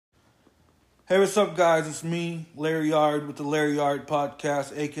Hey, what's up, guys? It's me, Larry Yard, with the Larry Yard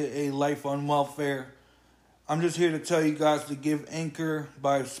Podcast, aka Life on Welfare. I'm just here to tell you guys to give Anchor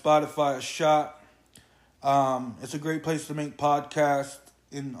by Spotify a shot. It's a great place to make podcasts,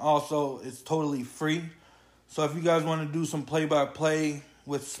 and also it's totally free. So if you guys want to do some play-by-play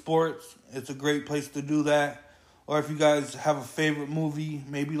with sports, it's a great place to do that. Or if you guys have a favorite movie,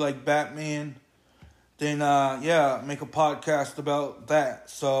 maybe like Batman, then make a podcast about that.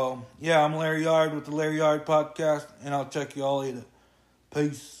 So I'm Larry Yard with the Larry Yard Podcast, and I'll check you all later.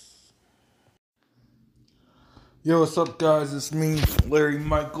 Peace. Yo, what's up, guys? It's me, Larry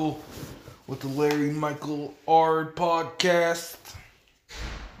Michael, with the Larry Michael Yard Podcast.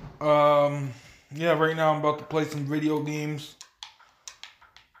 Right now I'm about to play some video games.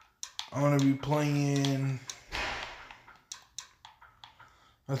 I'm gonna be playing,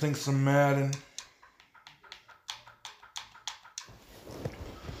 I think, some Madden.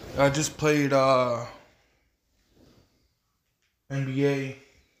 I just played NBA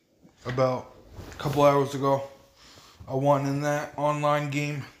about a couple hours ago. I won in that online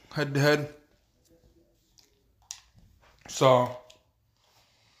game, head to head. So,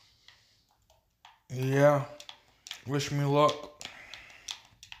 yeah, wish me luck.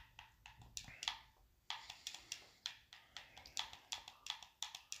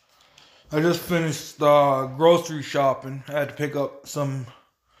 I just finished grocery shopping. I had to pick up some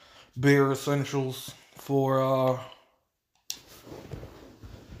bare essentials for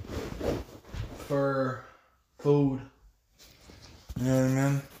food. You know what I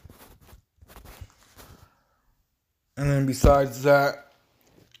mean? And then besides that,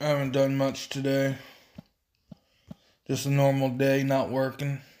 I haven't done much today. Just a normal day, not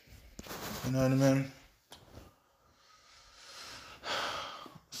working. You know what I mean?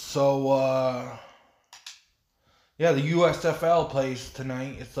 So, the USFL plays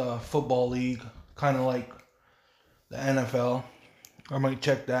tonight. It's a football league, kind of like the NFL. I might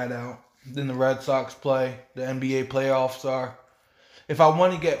check that out. Then the Red Sox play. The NBA playoffs are. If I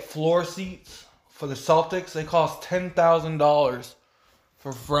want to get floor seats for the Celtics, they cost $10,000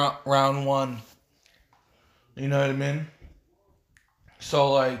 for round one. You know what I mean?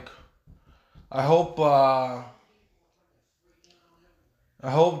 So, I hope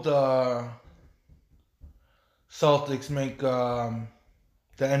the Celtics make the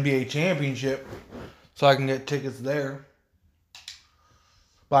NBA championship so I can get tickets there.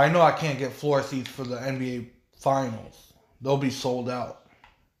 But I know I can't get floor seats for the NBA finals. They'll be sold out.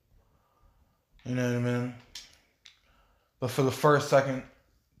 You know what I mean? But for the first, second,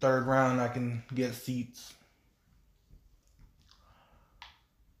 third round, I can get seats.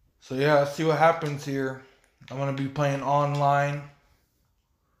 So let's see what happens here. I'm going to be playing online.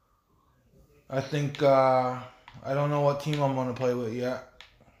 I think, I don't know what team I'm going to play with yet.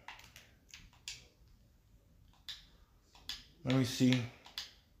 Let me see.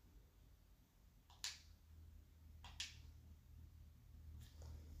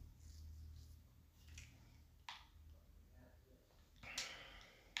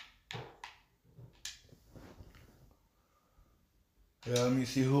 Yeah, let me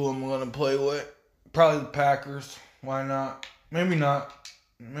see who I'm going to play with. Probably the Packers. Why not? Maybe not.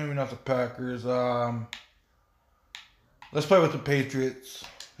 Maybe not the Packers. Let's play with the Patriots.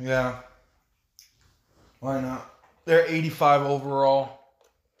 Yeah. Why not? They're 85 overall.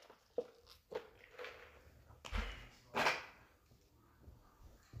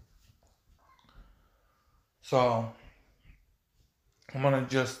 So, I'm going to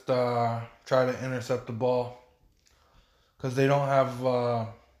just try to intercept the ball. Because they don't have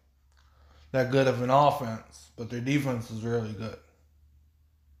that good of an offense. But their defense is really good.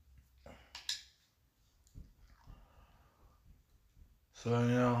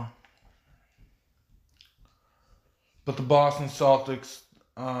 So, But the Boston Celtics,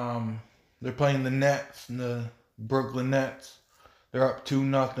 they're playing the Nets, the Brooklyn Nets. They're up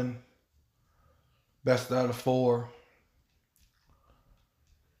 2-0. Best out of 4.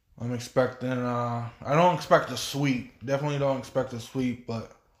 I'm expecting, I don't expect a sweep. Definitely don't expect a sweep,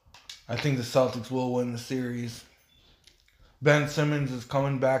 but I think the Celtics will win the series. Ben Simmons is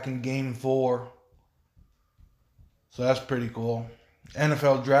coming back in Game 4. So that's pretty cool.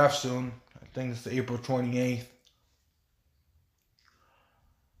 NFL draft soon. I think it's April 28th.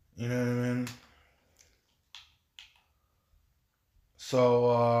 You know what I mean?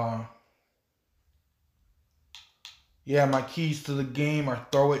 So, my keys to the game are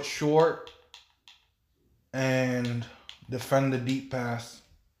throw it short and defend the deep pass.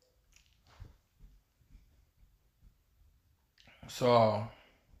 So,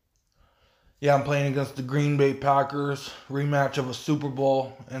 Yeah, I'm playing against the Green Bay Packers. Rematch of a Super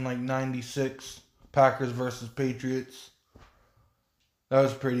Bowl in like 96. Packers versus Patriots. That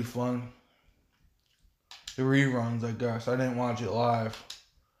was pretty fun. The reruns, I guess. I didn't watch it live.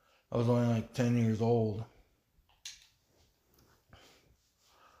 I was only like 10 years old.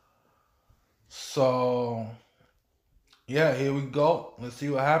 So, yeah, here we go. Let's see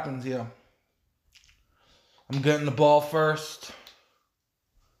what happens here. I'm getting the ball first.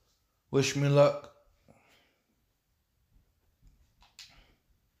 Wish me luck.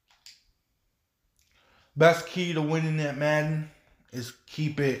 Best key to winning at Madden is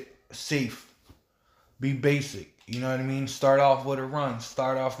keep it safe. Be basic. You know what I mean? Start off with a run.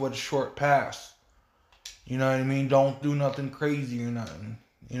 Start off with a short pass. You know what I mean? Don't do nothing crazy or nothing.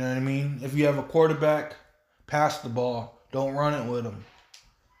 You know what I mean? If you have a quarterback, pass the ball. Don't run it with him.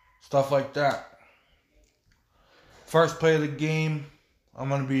 Stuff like that. First play of the game, I'm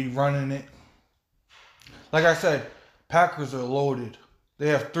going to be running it. Like I said, Packers are loaded. They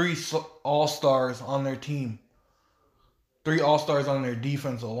have 3 all-stars on their team. 3 all-stars on their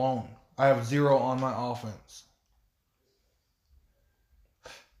defense alone. I have 0 on my offense.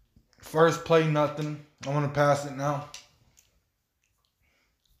 First play, nothing. I'm going to pass it now.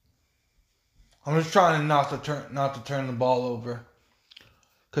 I'm just trying not to turn the ball over.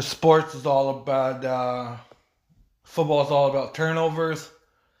 Because sports is all about, football is all about turnovers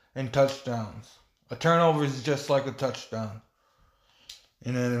and touchdowns. A turnover is just like a touchdown.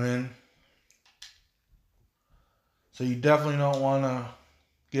 You know what I mean? So you definitely don't want to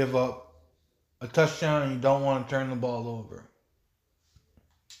give up a touchdown and you don't want to turn the ball over.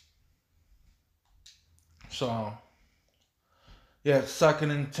 So, yeah, it's 2nd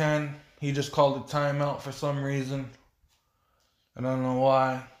and 10. He just called a timeout for some reason. I don't know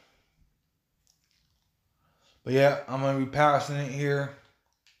why. But yeah, I'm going to be passing it here.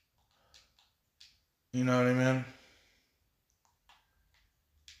 You know what I mean?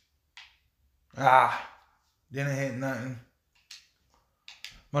 Didn't hit nothing.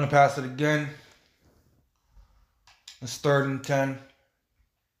 I'm going to pass it again. It's 3rd and 10.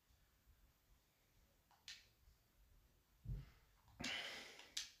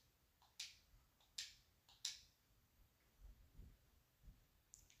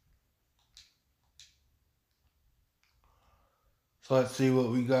 So let's see what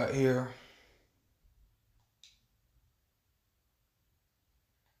we got here.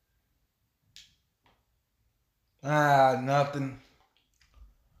 Nothing.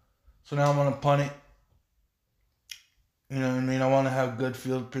 So now I'm going to punt it. You know what I mean? I want to have good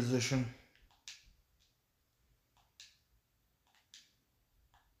field position.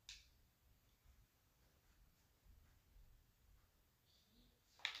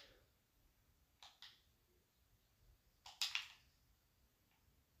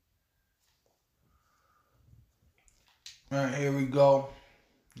 Alright, here we go.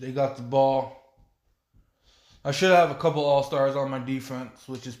 They got the ball. I should have a couple all-stars on my defense,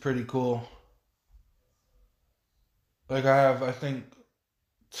 which is pretty cool. Like I have, I think,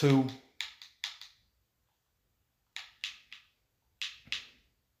 2.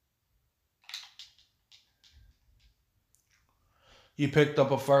 He picked up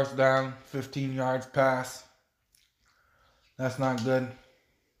a first down, 15 yards pass. That's not good.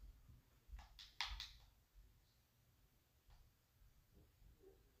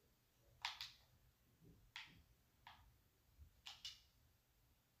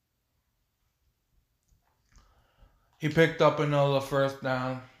 He picked up another first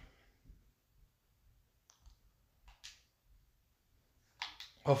down.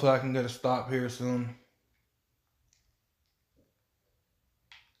 Hopefully I can get a stop here soon.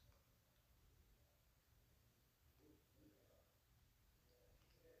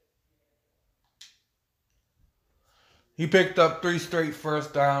 He picked up 3 straight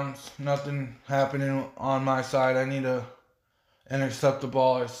first downs. Nothing happening on my side. I need to intercept the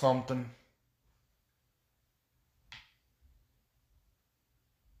ball or something.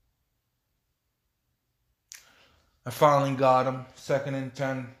 I finally got him. 2nd and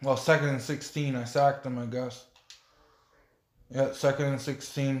 10. Well, 2nd and 16. I sacked him, I guess. Yeah, 2nd and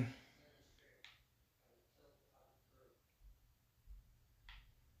 16.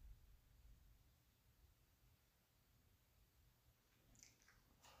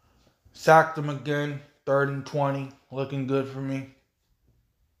 Sacked him again. 3rd and 20. Looking good for me.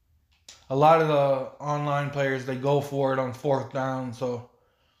 A lot of the online players, they go for it on 4th down, so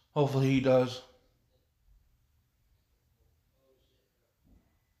hopefully he does.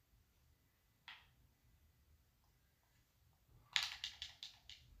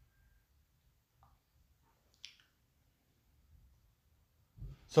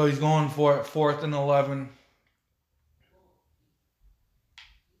 So he's going for it, 4th and 11.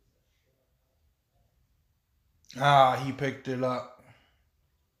 He picked it up.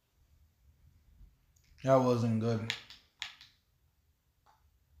 That wasn't good.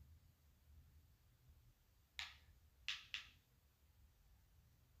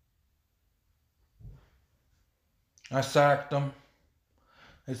 I sacked him.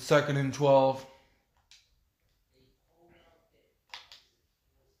 It's 2nd and 12.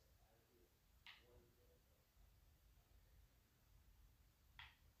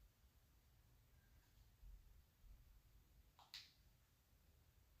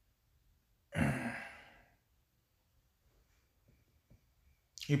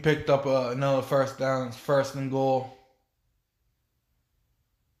 He picked up another first down. It's 1st and goal.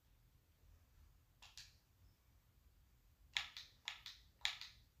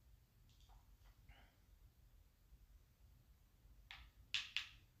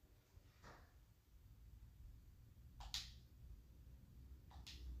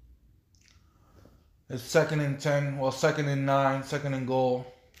 It's 2nd and 10. Well, 2nd and 9. 2nd and goal.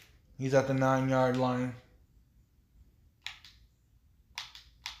 He's at the 9-yard line.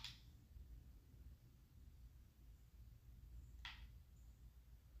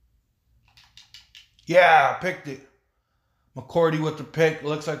 Yeah, picked it. McCourty with the pick.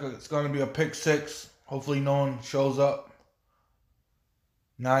 Looks like it's going to be a pick 6. Hopefully no one shows up.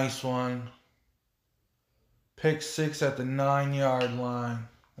 Nice one. Pick 6 at the 9-yard line.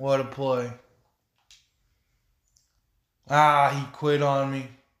 What a play. He quit on me.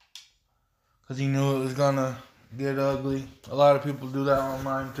 Because he knew it was going to get ugly. A lot of people do that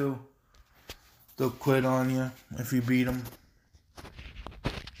online too. They'll quit on you if you beat them.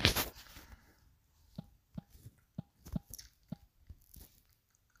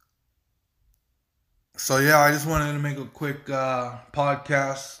 So yeah, I just wanted to make a quick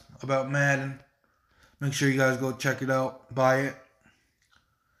podcast about Madden. Make sure you guys go check it out, buy it,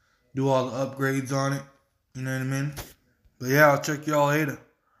 do all the upgrades on it. You know what I mean? But yeah, I'll check y'all later.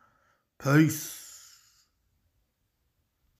 Peace.